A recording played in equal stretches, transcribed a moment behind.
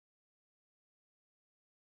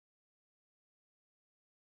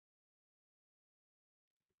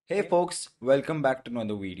Hey folks, welcome back to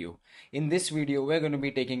another video. In this video, we're going to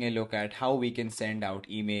be taking a look at how we can send out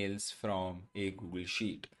emails from a Google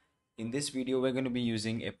Sheet. In this video, we're going to be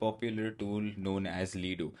using a popular tool known as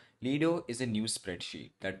Lido. Lido is a new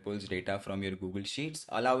spreadsheet that pulls data from your Google Sheets,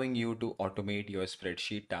 allowing you to automate your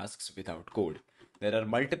spreadsheet tasks without code. There are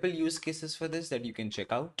multiple use cases for this that you can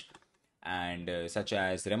check out and such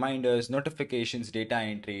as reminders, notifications, data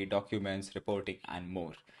entry, documents, reporting, and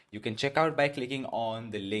more. You can check out by clicking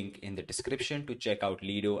on the link in the description to check out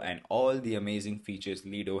Lido and all the amazing features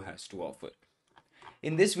Lido has to offer.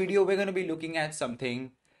 In this video, we're going to be looking at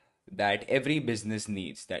something that every business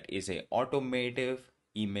needs, that is a automative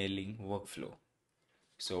emailing workflow.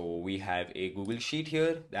 So we have a Google Sheet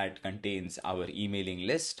here that contains our emailing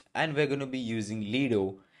list, and we're going to be using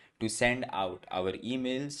Lido to send out our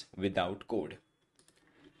emails without code.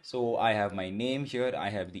 So I have my name here. I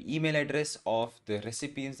have the email address of the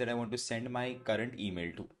recipients that I want to send my current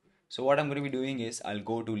email to. So what I'm going to be doing is I'll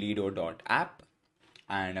go to lido.app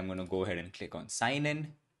and I'm going to go ahead and click on sign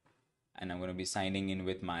in, and I'm going to be signing in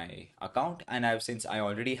with my account. And since I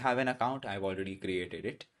already have an account, I've already created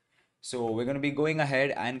it. So we're going to be going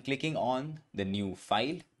ahead and clicking on the new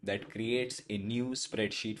file that creates a new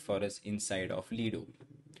spreadsheet for us inside of Lido.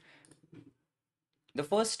 The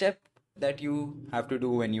first step that you have to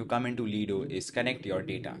do when you come into Lido is connect your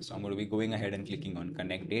data. So I'm going to be going ahead and clicking on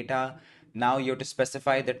connect data. Now you have to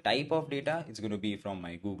specify the type of data. It's going to be from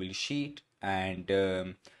my Google Sheet.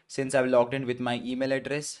 And since I've logged in with my email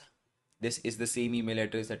address, this is the same email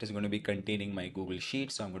address that is going to be containing my Google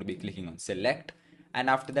Sheet. So I'm going to be clicking on select. And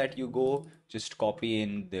after that, you go just copy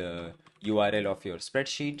in the URL of your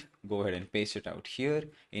spreadsheet, go ahead and paste it out here.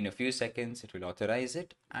 In a few seconds, it will authorize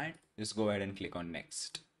it, and just go ahead and click on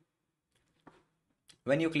next.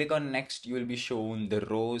 When you click on next, you will be shown the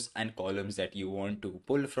rows and columns that you want to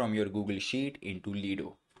pull from your Google Sheet into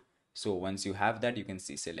Lido. So once you have that, you can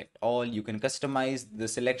see select all. You can customize the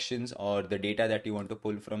selections or the data that you want to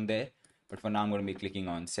pull from there. But for now, I'm going to be clicking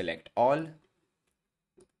on select all,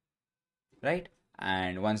 right?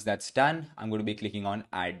 And once that's done, I'm going to be clicking on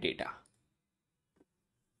add data.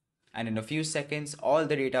 And in a few seconds, all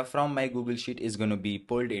the data from my Google Sheet is going to be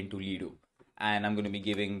pulled into Lido. And I'm going to be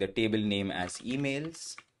giving the table name as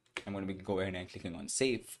emails. I'm going to be go ahead and clicking on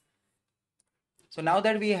save. So now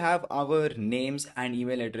that we have our names and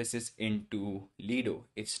email addresses into Lido,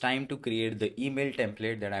 it's time to create the email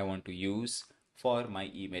template that I want to use for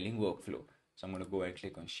my emailing workflow. So I'm going to go ahead and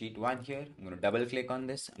click on sheet 1 here. I'm going to double click on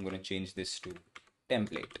this. I'm going to change this to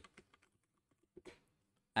template.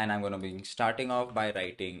 And I'm going to be starting off by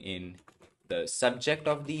writing in the subject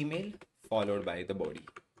of the email followed by the body.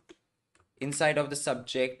 Inside of the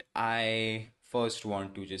subject, I first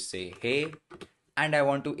want to just say hey, and I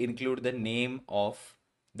want to include the name of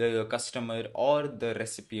the customer or the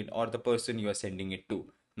recipient or the person you are sending it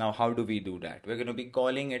to. Now, how do we do that? We're going to be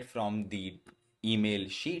calling it from the email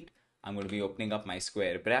sheet. I'm going to be opening up my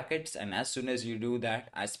square brackets, and as soon as you do that,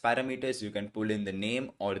 as parameters, you can pull in the name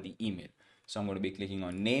or the email. So I'm going to be clicking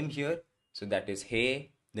on name here. So that is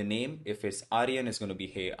hey, the name. If it's Aryan, it's going to be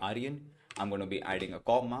hey Aryan. I'm going to be adding a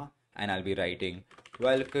comma and I'll be writing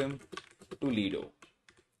welcome to Lido.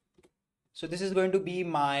 So this is going to be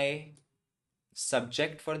my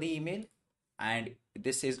subject for the email, and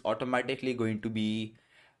this is automatically going to be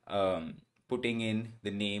putting in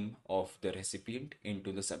the name of the recipient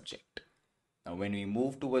into the subject. Now when we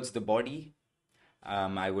move towards the body,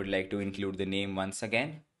 I would like to include the name once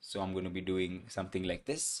again. So I'm going to be doing something like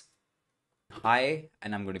this. Hi,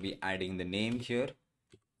 and I'm going to be adding the name here.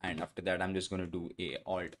 And after that, I'm just going to do a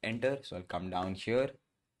alt enter. So I'll come down here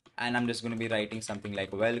and I'm just going to be writing something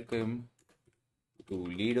like welcome to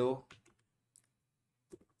Lido.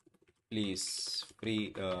 Please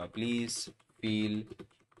feel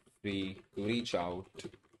free to reach out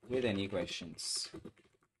with any questions.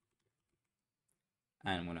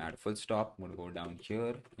 And I'm going to add a full stop. I'm going to go down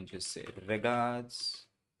here and just say regards.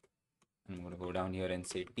 I'm going to go down here and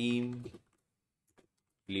say team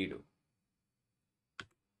Lido.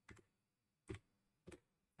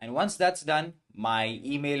 And once that's done, my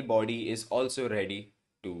email body is also ready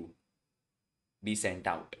to be sent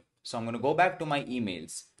out. So I'm going to go back to my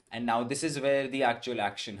emails. And now this is where the actual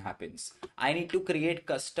action happens. I need to create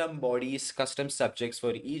custom bodies, custom subjects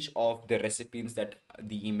for each of the recipients that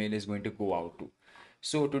the email is going to go out to.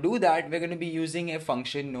 So to do that, we're going to be using a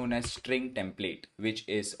function known as string template, which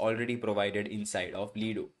is already provided inside of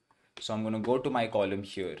Lido. So I'm going to go to my column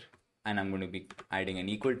here and I'm going to be adding an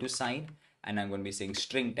equal to sign and I'm going to be saying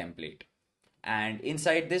string template. And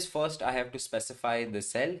inside this, first I have to specify the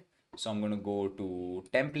cell. So I'm going to go to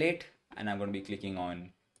template and I'm going to be clicking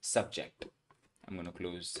on subject. I'm going to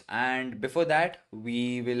close. And before that,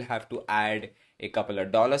 we will have to add a couple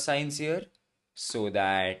of dollar signs here so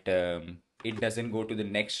that it doesn't go to the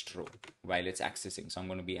next row while it's accessing. So I'm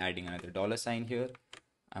going to be adding another dollar sign here.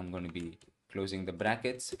 I'm going to be closing the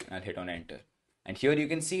brackets and I'll hit on enter. And here you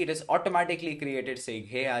can see it is automatically created saying,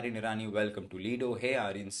 hey Aryan Irani, welcome to Lido. Hey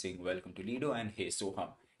Aryan Singh, welcome to Lido. And hey Soham.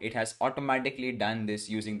 It has automatically done this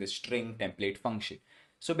using the string template function.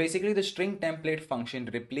 So basically the string template function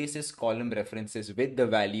replaces column references with the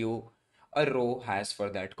value a row has for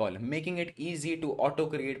that column, making it easy to auto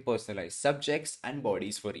create personalized subjects and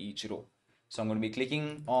bodies for each row. So I'm going to be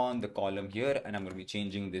clicking on the column here and I'm going to be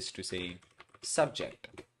changing this to say subject.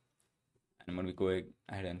 And I'm going to be going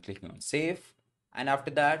ahead and clicking on save. And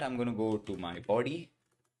after that, I'm going to go to my body.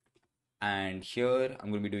 And here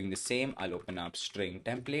I'm going to be doing the same. I'll open up string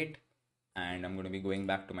template and I'm going to be going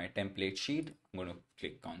back to my template sheet. I'm going to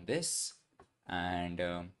click on this and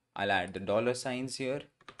I'll add the dollar signs here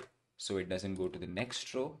so it doesn't go to the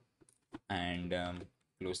next row, and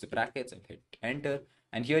close the brackets and hit enter.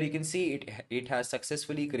 And here you can see it has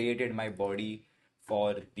successfully created my body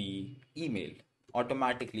for the email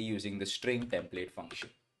automatically using the string template function.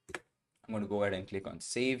 I'm going to go ahead and click on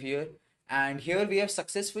save here. And here we have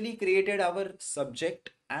successfully created our subject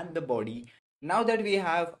and the body. Now that we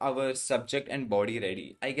have our subject and body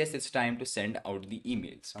ready, I guess it's time to send out the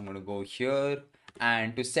email. So I'm going to go here,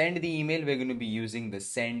 and to send the email, we're going to be using the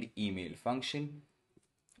send email function.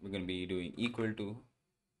 We're going to be doing equal to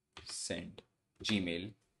send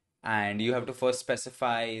Gmail. And you have to first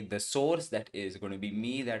specify the source, that is going to be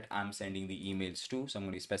me that I'm sending the emails to. So I'm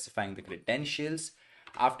going to be specifying the credentials.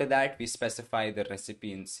 After that, we specify the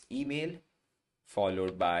recipient's email,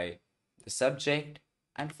 followed by the subject,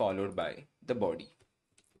 and followed by the body.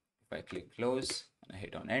 If I click close and I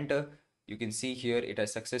hit on enter, you can see here it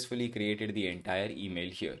has successfully created the entire email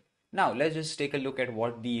here. Now let's just take a look at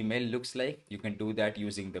what the email looks like. You can do that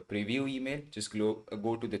using the preview email. Just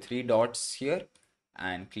go to the three dots here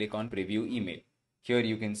and click on preview email. Here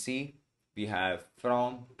you can see we have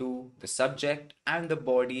from, to, the subject and the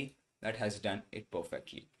body that has done it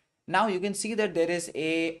perfectly. Now you can see that there is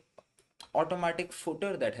a automatic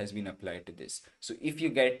footer that has been applied to this. So if you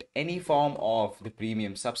get any form of the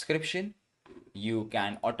premium subscription, you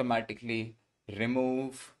can automatically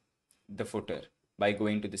remove the footer by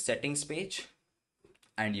going to the settings page,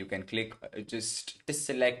 and you can click just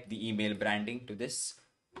select the email branding to this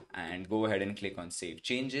and go ahead and click on save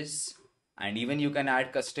changes. And even you can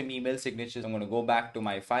add custom email signatures. I'm going to go back to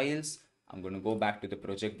my files. I'm going to go back to the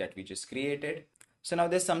project that we just created. So now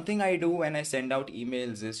there's something I do when I send out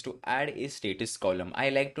emails is to add a status column. I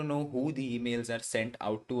like to know who the emails are sent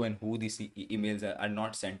out to and who these emails are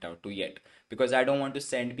not sent out to yet, because I don't want to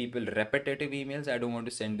send people repetitive emails. I don't want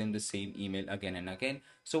to send them the same email again and again.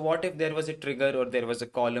 So what if there was a trigger or there was a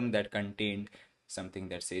column that contained something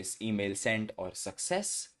that says email sent or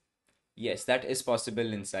success? Yes, that is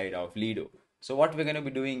possible inside of Lido. So what we're going to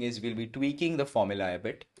be doing is we'll be tweaking the formula a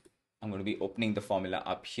bit. I'm going to be opening the formula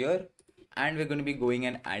up here, and we're going to be going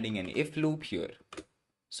and adding an if loop here.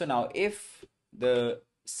 So now if the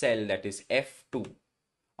cell that is F2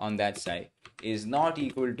 on that side is not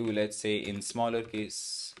equal to, let's say in smaller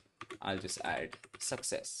case, I'll just add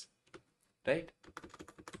success, right?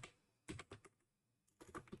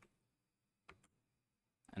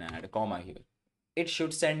 And I add a comma here. It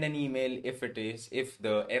should send an email if the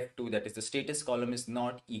F2, that is the status column, is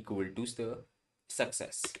not equal to the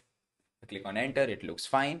success. I click on enter, it looks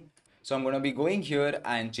fine. So I'm going to be going here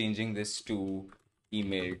and changing this to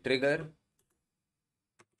email trigger.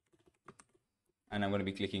 And I'm going to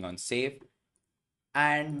be clicking on save.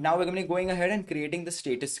 And now we're going to be going ahead and creating the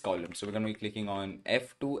status column. So we're going to be clicking on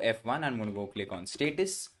F2, F1. I'm going to go click on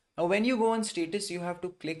status. Now when you go on status, you have to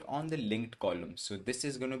click on the linked column. So this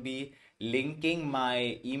is going to be linking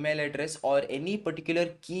my email address or any particular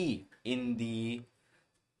key in the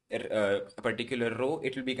particular row.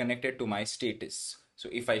 It will be connected to my status. So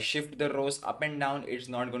if I shift the rows up and down, it's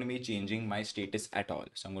not going to be changing my status at all.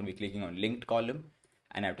 So I'm going to be clicking on linked column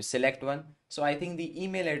and I have to select one. So I think the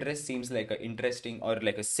email address seems like a interesting or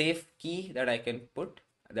like a safe key that I can put,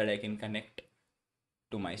 that I can connect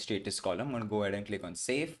to my status column. I'm going to go ahead and click on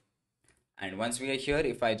save. And once we are here,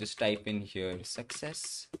 if I just type in here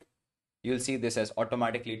success, you'll see this has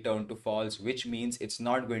automatically turned to false, which means it's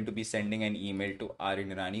not going to be sending an email to Aryan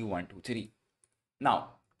Irani 123. Now,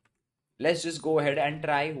 let's just go ahead and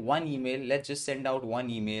try one email. Let's just send out one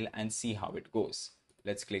email and see how it goes.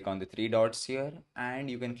 Let's click on the three dots here and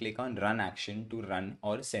you can click on run action to run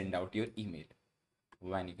or send out your email.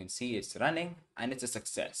 When you can see it's running and it's a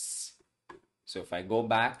success. So if I go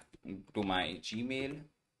back to my Gmail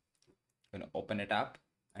I'm gonna open it up,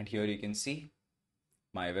 and here you can see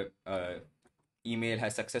my email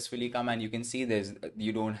has successfully come, and you can see there's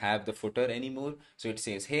you don't have the footer anymore. So it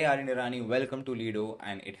says, "Hey Aryan Irani, welcome to Lido,"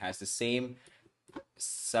 and it has the same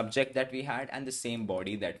subject that we had and the same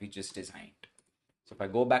body that we just designed. So if I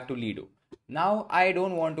go back to Lido, now I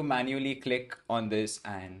don't want to manually click on this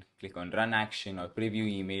and click on run action or preview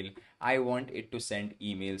email. I want it to send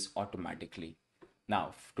emails automatically.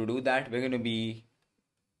 Now to do that, we're going to be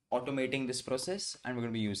automating this process, and we're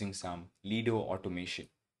going to be using some Lido automation.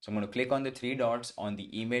 So I'm going to click on the three dots on the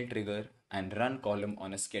email trigger and run column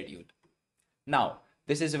on a schedule. Now,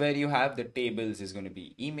 this is where you have the tables is going to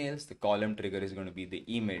be emails. The column trigger is going to be the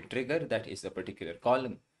email trigger. That is the particular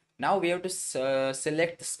column. Now we have to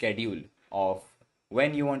select the schedule of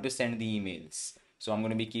when you want to send the emails. So I'm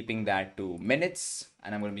going to be keeping that to minutes,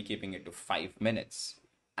 and I'm going to be keeping it to 5 minutes.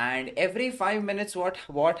 And every 5 minutes,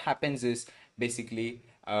 what happens is basically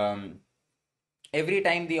every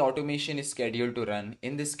time the automation is scheduled to run,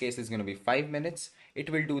 in this case it's going to be 5 minutes, it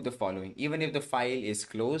will do the following. Even if the file is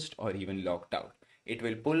closed or even locked out, it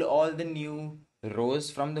will pull all the new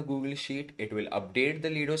rows from the Google Sheet, it will update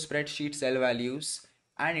the Lido spreadsheet cell values,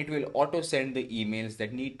 and it will auto send the emails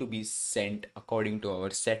that need to be sent according to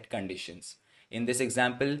our set conditions. In this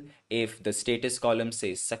example, if the status column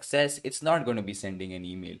says success, it's not going to be sending an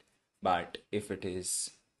email. But if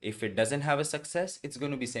it doesn't have a success, it's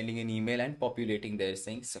going to be sending an email and populating there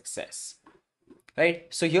saying success. Right?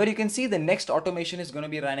 So here you can see the next automation is going to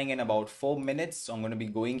be running in about 4 minutes. So I'm going to be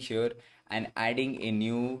going here and adding a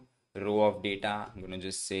new row of data. I'm going to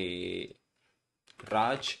just say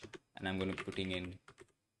Raj, and I'm going to be putting in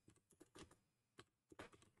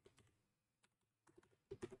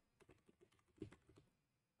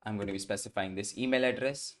I'm going to be specifying this email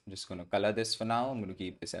address. I'm just going to color this for now. I'm going to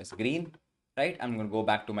keep this as green, right? I'm going to go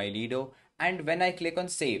back to my Lido. And when I click on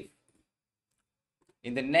save,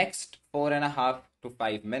 in the next 4.5 to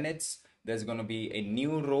 5 minutes, there's going to be a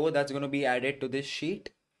new row that's going to be added to this sheet.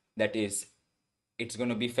 That is, it's going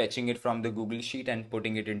to be fetching it from the Google Sheet and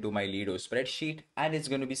putting it into my Lido spreadsheet. And it's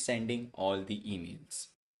going to be sending all the emails.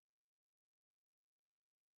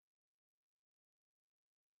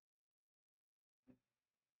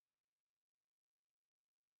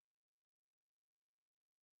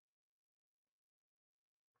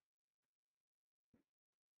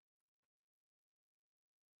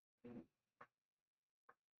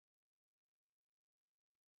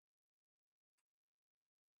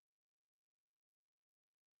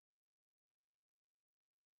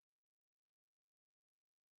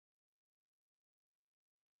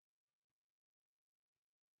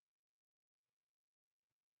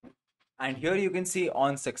 And here you can see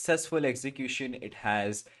on successful execution, it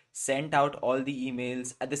has sent out all the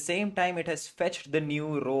emails. At the same time, it has fetched the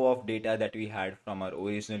new row of data that we had from our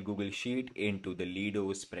original Google Sheet into the Lido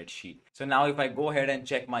spreadsheet. So now if I go ahead and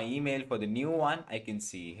check my email for the new one, I can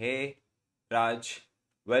see, hey, Raj,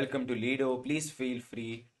 welcome to Lido. Please feel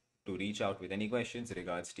free to reach out with any questions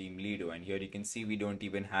regards Team Lido. And here you can see we don't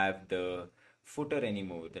even have the footer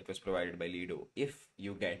anymore that was provided by Lido if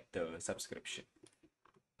you get the subscription.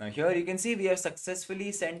 Now here you can see we have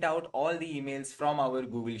successfully sent out all the emails from our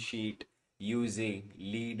Google Sheet using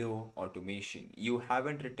Lido automation. You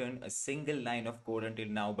haven't written a single line of code until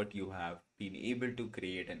now, but you have been able to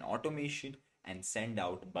create an automation and send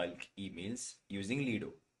out bulk emails using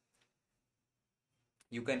Lido.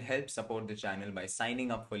 You can help support the channel by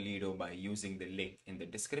signing up for Lido by using the link in the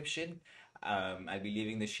description. I'll be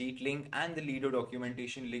leaving the sheet link and the Lido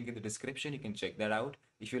documentation link in the description. You can check that out.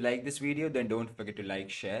 If you like this video, then don't forget to like,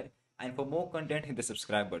 share, and for more content, hit the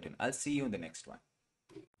subscribe button. I'll see you in the next one.